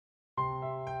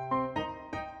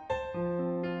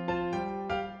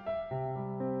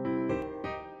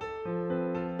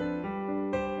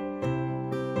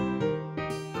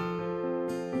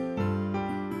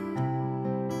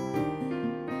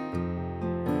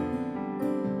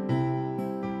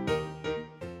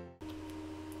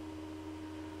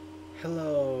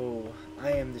Hello,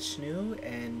 I am the Snoo,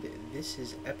 and this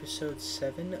is episode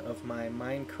 7 of my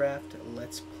Minecraft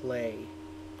Let's Play.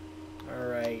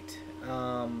 Alright,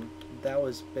 that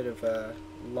was a bit of a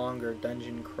longer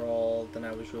dungeon crawl than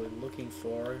I was really looking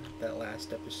for, that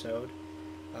last episode.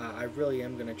 I really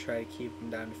am going to try to keep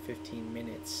them down to 15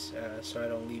 minutes, so I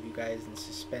don't leave you guys in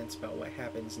suspense about what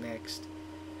happens next.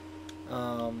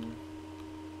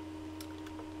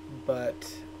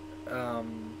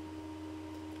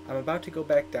 I'm about to go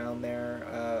back down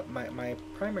there. My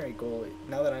primary goal,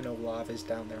 now that I know lava is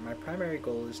down there, my primary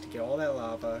goal is to get all that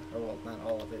lava, or well, not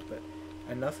all of it, but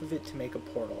enough of it to make a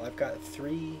portal. I've got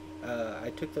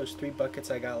I took those 3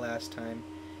 buckets I got last time,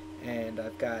 and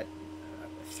I've got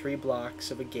 3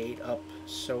 blocks of a gate up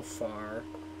so far.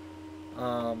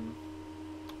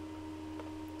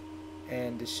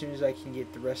 And as soon as I can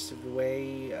get the rest of the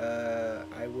way,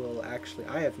 I will actually,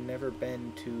 I have never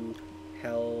been to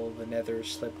Hell, the Nether,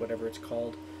 Slip, whatever it's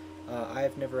called. I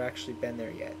have never actually been there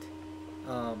yet.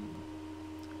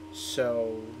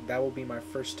 So that will be my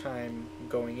first time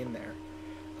going in there.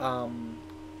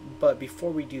 But before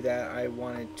we do that, I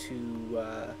wanted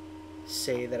to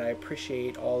say that I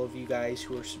appreciate all of you guys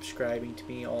who are subscribing to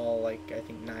me, all, like, I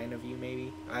think 9 of you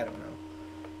maybe, I don't know.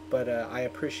 But I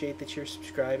appreciate that you're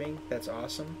subscribing, that's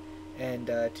awesome. And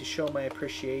to show my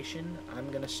appreciation,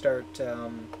 I'm going to start,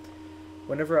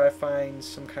 whenever I find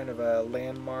some kind of a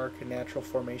landmark, a natural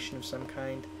formation of some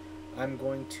kind, I'm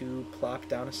going to plop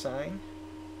down a sign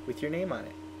with your name on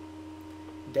it.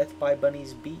 Death by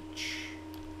Bunny's Beach.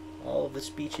 All of this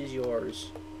beach is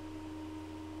yours.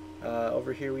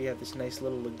 Over here we have this nice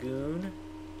little lagoon.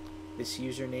 This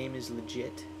username is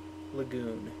Legit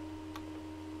Lagoon.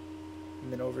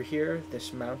 And then over here,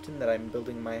 this mountain that I'm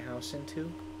building my house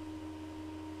into.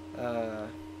 I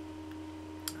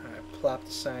plopped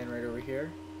a sign right over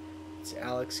here. It's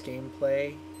Alex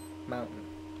Gameplay Mountain.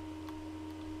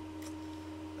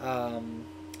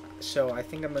 So I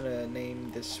think I'm going to name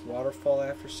this waterfall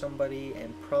after somebody,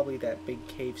 and probably that big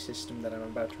cave system that I'm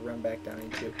about to run back down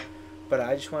into. But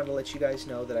I just wanted to let you guys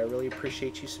know that I really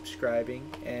appreciate you subscribing,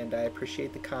 and I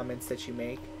appreciate the comments that you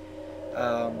make.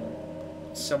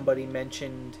 Somebody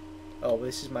mentioned, oh,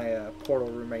 this is my portal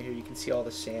room right here. You can see all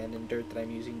the sand and dirt that I'm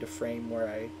using to frame where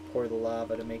I pour the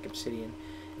lava to make obsidian.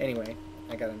 Anyway,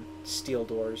 I got steel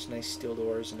doors, nice steel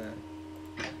doors, and a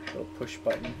little push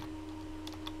button.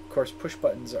 Of course, push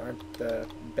buttons aren't the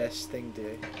best thing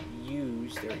to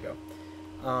use. There we go.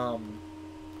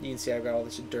 You can see I've got all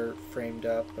this dirt framed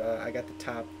up. I got the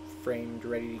top framed,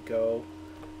 ready to go.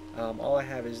 All I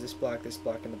have is this block, and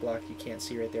the block you can't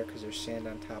see right there because there's sand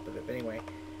on top of it. But anyway,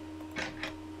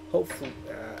 hopefully,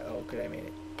 oh good, I made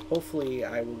it. Hopefully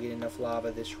I will get enough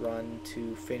lava this run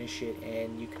to finish it,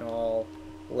 and you can all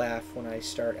laugh when I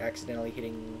start accidentally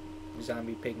hitting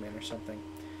zombie pigmen or something.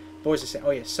 But what was I saying?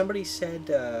 Oh yeah, somebody said,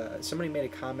 somebody made a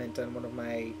comment on one of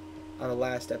my, on the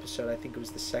last episode, I think it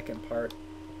was the second part,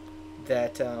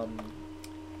 that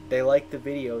they like the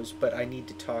videos, but I need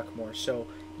to talk more. So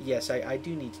yes, I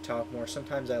do need to talk more.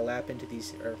 Sometimes I lapse into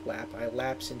these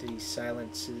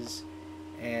silences,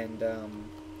 and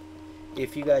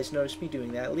if you guys notice me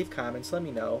doing that, leave comments, let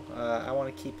me know. I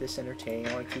want to keep this entertaining,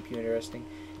 I want to keep you interesting.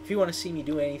 If you want to see me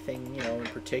do anything, you know, in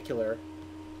particular,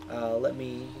 let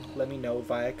me know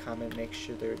via comment. Make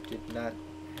sure there did not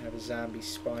have a zombie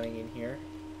spawning in here.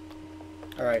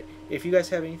 Alright, if you guys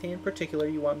have anything in particular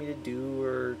you want me to do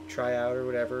or try out or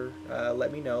whatever, let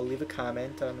me know. Leave a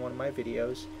comment on one of my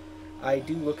videos. I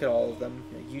do look at all of them.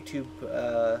 YouTube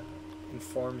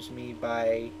informs me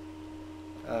by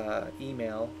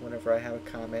email whenever I have a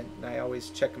comment, and I always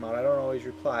check them out. I don't always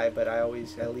reply, but I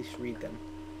always at least read them.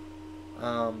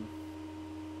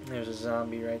 There's a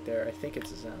zombie right there. I think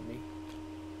it's a zombie.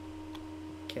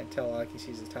 Can't tell. All I can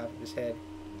see is the top of his head.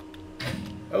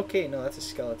 Okay, no, that's a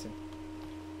skeleton.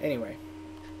 Anyway,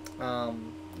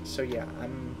 so yeah,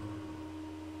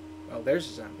 oh, there's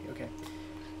a zombie, okay.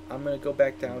 I'm gonna go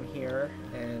back down here,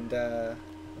 and, let's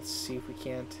see if we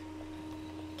can't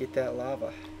get that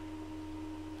lava.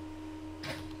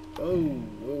 Oh,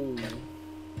 whoa.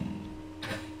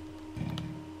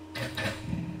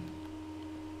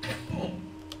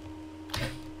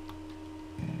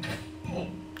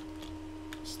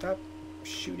 Stop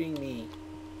shooting me.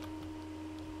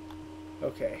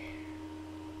 Okay.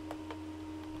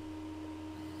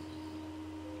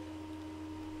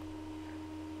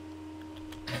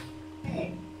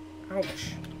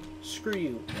 Ouch. Screw you.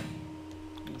 You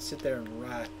can sit there and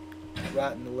rot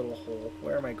in the little hole.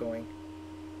 Where am I going?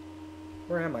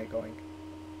 Where am I going?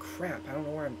 Crap, I don't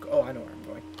know where I'm going. Oh, I know where I'm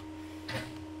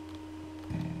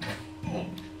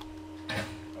going.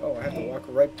 Oh, I have to walk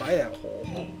right by that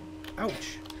hole.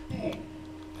 Ouch.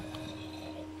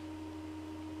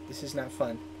 This is not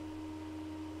fun.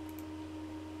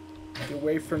 Get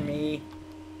away from me.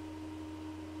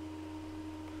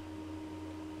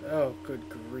 Oh, good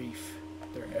grief.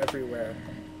 They're everywhere.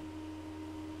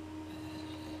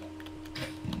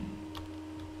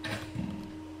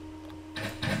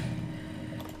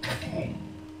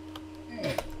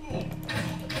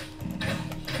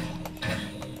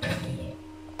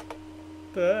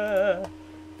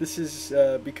 This is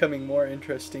becoming more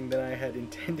interesting than I had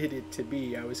intended it to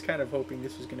be. I was kind of hoping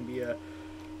this was going to be a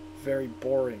very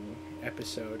boring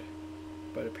episode,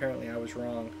 but apparently I was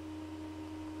wrong.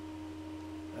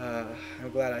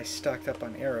 I'm glad I stocked up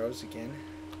on arrows again.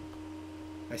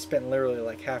 I spent literally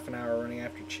like half an hour running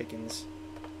after chickens.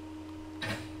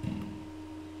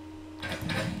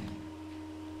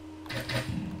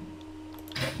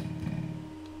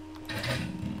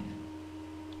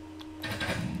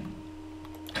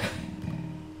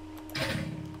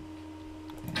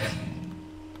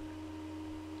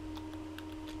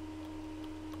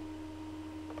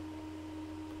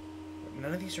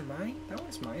 None of these are mine? That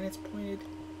one's mine. It's pointed.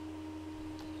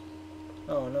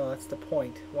 Oh no, that's the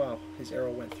point. Wow, his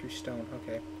arrow went through stone.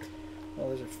 Okay. Well,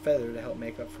 there's a feather to help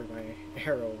make up for my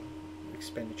arrow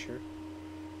expenditure.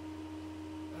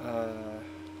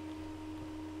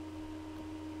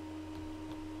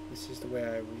 This is the way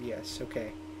I... Yes,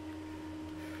 okay.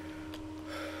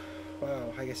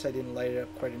 Wow, I guess I didn't light it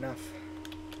up quite enough.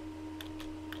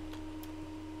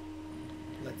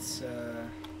 Let's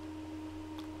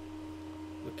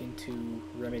look into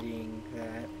remedying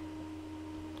that.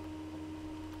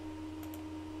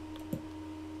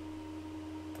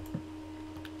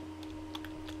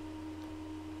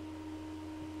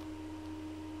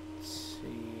 Let's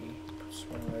see, put this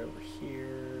one right over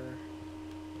here.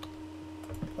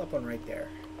 Plop one right there.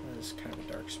 That is kind of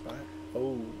a dark spot.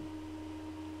 Oh.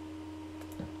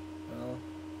 Well,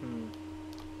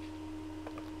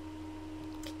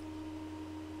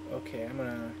 Okay, I'm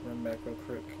gonna run back real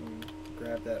quick and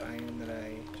grab that iron that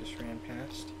I just ran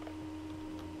past.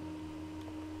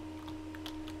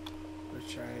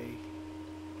 Which I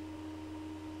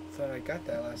thought I got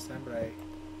that last time, but I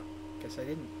guess I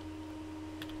didn't.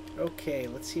 Okay,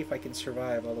 let's see if I can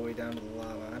survive all the way down to the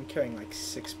lava. I'm carrying like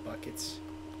 6 buckets.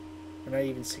 Or not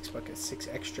even 6 buckets, 6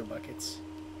 extra buckets.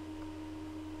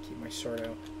 Keep my sword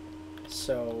out.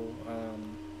 So,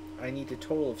 I need a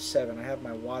total of 7. I have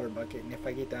my water bucket, and if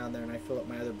I get down there and I fill up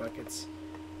my other buckets,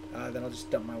 then I'll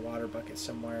just dump my water bucket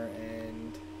somewhere,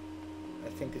 and I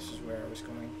think this is where I was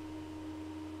going.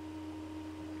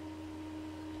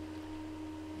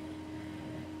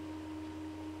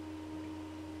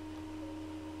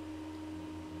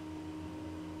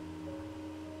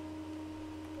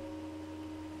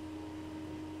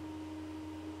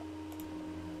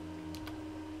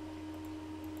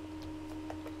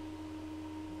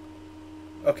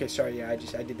 Okay, sorry, yeah, I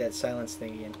did that silence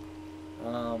thing again.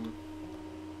 I'm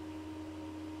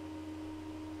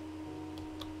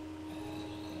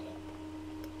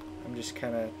just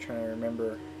kind of trying to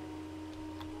remember.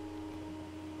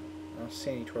 I don't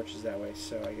see any torches that way,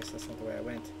 so I guess that's not the way I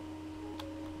went.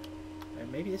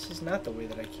 And maybe this is not the way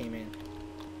that I came in.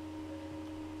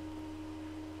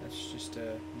 That's just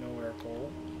a nowhere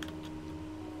hole.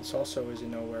 This also is a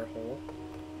nowhere hole.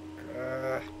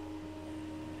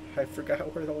 I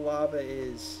forgot where the lava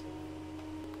is.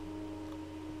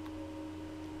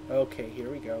 Okay, here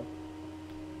we go.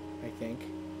 I think.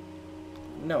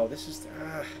 No, this is...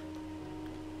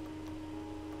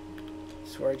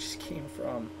 This is where I just came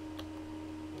from.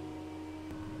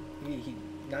 He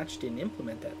Notch didn't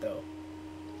implement that, though.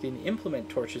 He didn't implement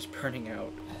torches burning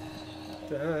out.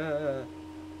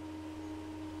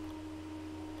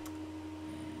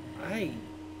 I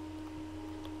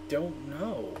don't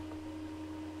know.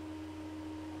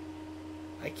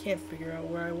 I can't figure out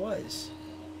where I was.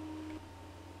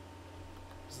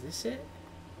 Is this it?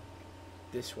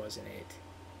 This wasn't it.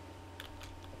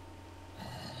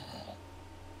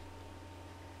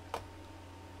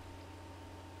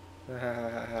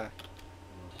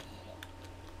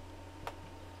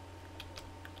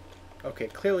 Okay,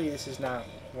 clearly this is not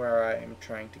where I am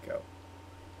trying to go.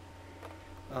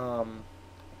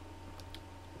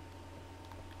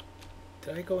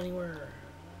 Did I go anywhere?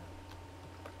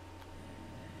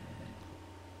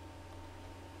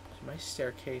 Is my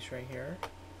staircase right here?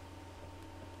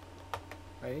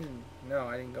 I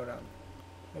didn't go down.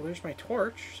 Well, there's my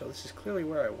torch, so this is clearly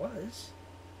where I was.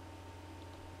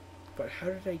 But how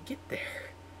did I get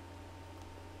there?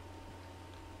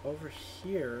 Over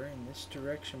here in this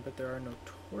direction, but there are no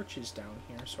torches down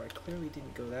here, so I clearly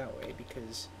didn't go that way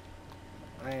because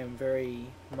I am very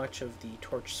much of the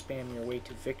torch spam your way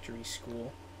to victory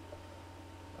school.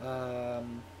 Oh.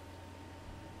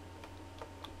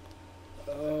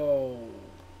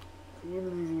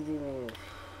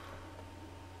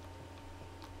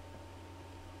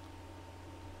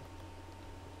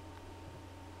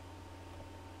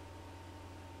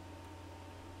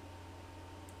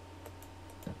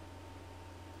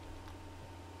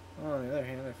 On the other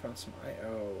hand, I found some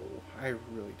oh, I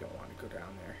really don't want to go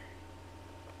down there.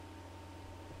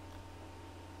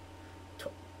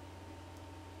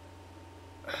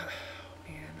 Oh,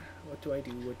 man, what do I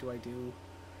do? What do I do?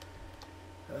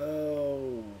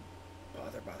 Oh,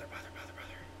 bother.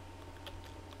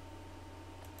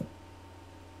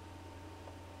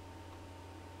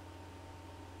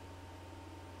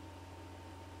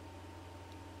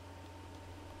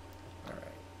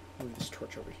 Move this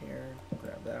torch over here,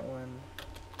 grab that one.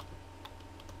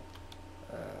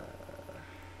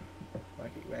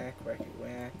 Wacky whack, wacky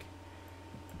whack.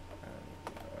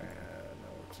 No,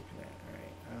 we're keeping that.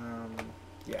 Alright.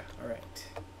 Yeah, alright.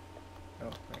 Oh,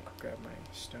 right, grab my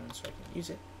stone so I can use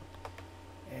it.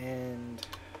 And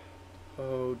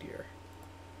oh dear.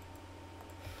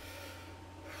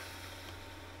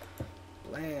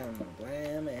 Blam,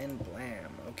 blam, and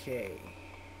blam. Okay.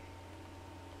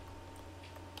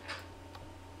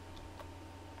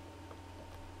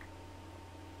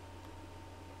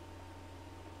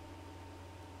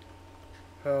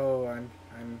 Oh, I'm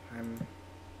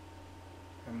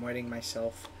wetting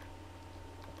myself.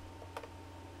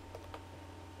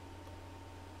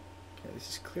 Okay, this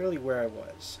is clearly where I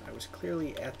was. I was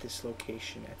clearly at this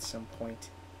location at some point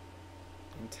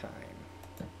in time.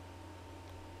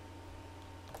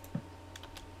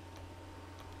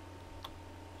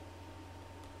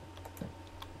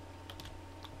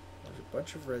 There's a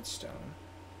bunch of redstone.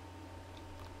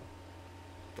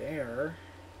 There.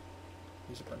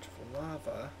 There's a bunch of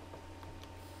lava.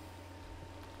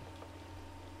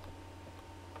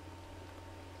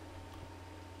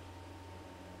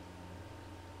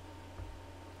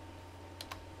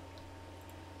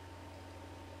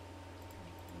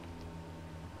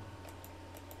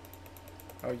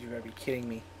 Oh, you gotta be kidding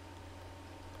me.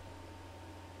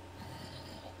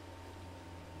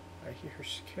 I hear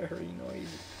scary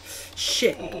noises.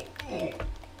 Shit!